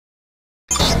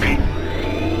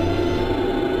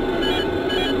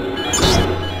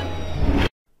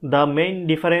The main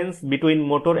difference between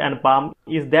motor and pump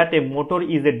is that a motor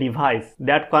is a device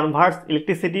that converts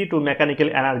electricity to mechanical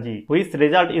energy, which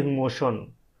result in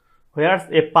motion, whereas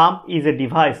a pump is a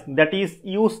device that is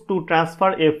used to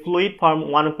transfer a fluid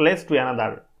from one place to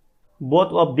another.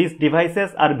 Both of these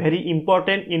devices are very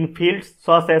important in fields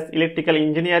such as electrical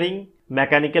engineering,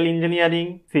 mechanical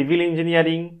engineering, civil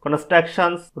engineering,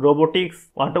 constructions, robotics,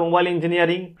 automobile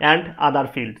engineering, and other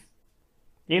fields.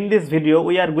 In this video,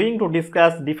 we are going to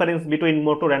discuss difference between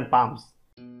motor and pumps.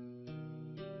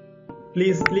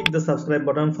 Please click the subscribe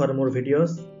button for more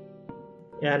videos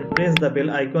and press the bell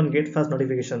icon to get fast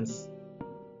notifications.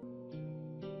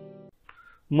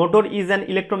 Motor is an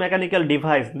electromechanical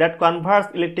device that converts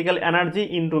electrical energy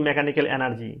into mechanical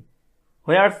energy,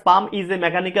 whereas pump is a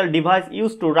mechanical device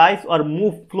used to rise or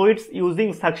move fluids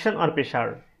using suction or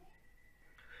pressure.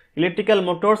 Electrical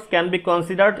motors can be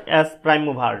considered as prime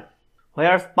mover,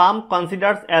 whereas pump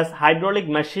considers as hydraulic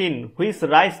machine which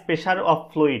rise pressure of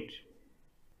fluid.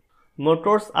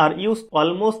 Motors are used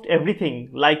almost everything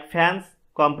like fans,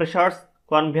 compressors,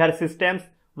 conveyor systems,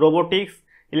 robotics,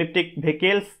 electric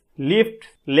vehicles, lifts,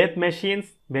 lathe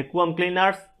machines, vacuum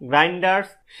cleaners, grinders,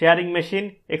 shearing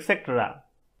machine, etc.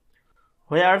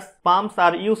 Whereas pumps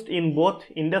are used in both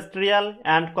industrial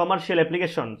and commercial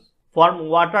applications, from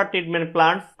water treatment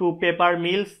plants to paper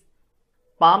mills.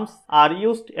 Pumps are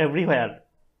used everywhere.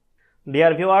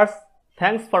 Dear viewers,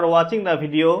 thanks for watching the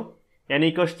video.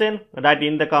 Any question, write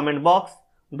in the comment box.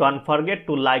 Don't forget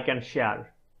to like and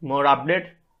share. More update,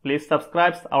 please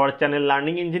subscribe our channel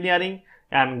Learning Engineering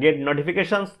and get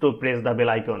notifications to press the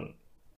bell icon.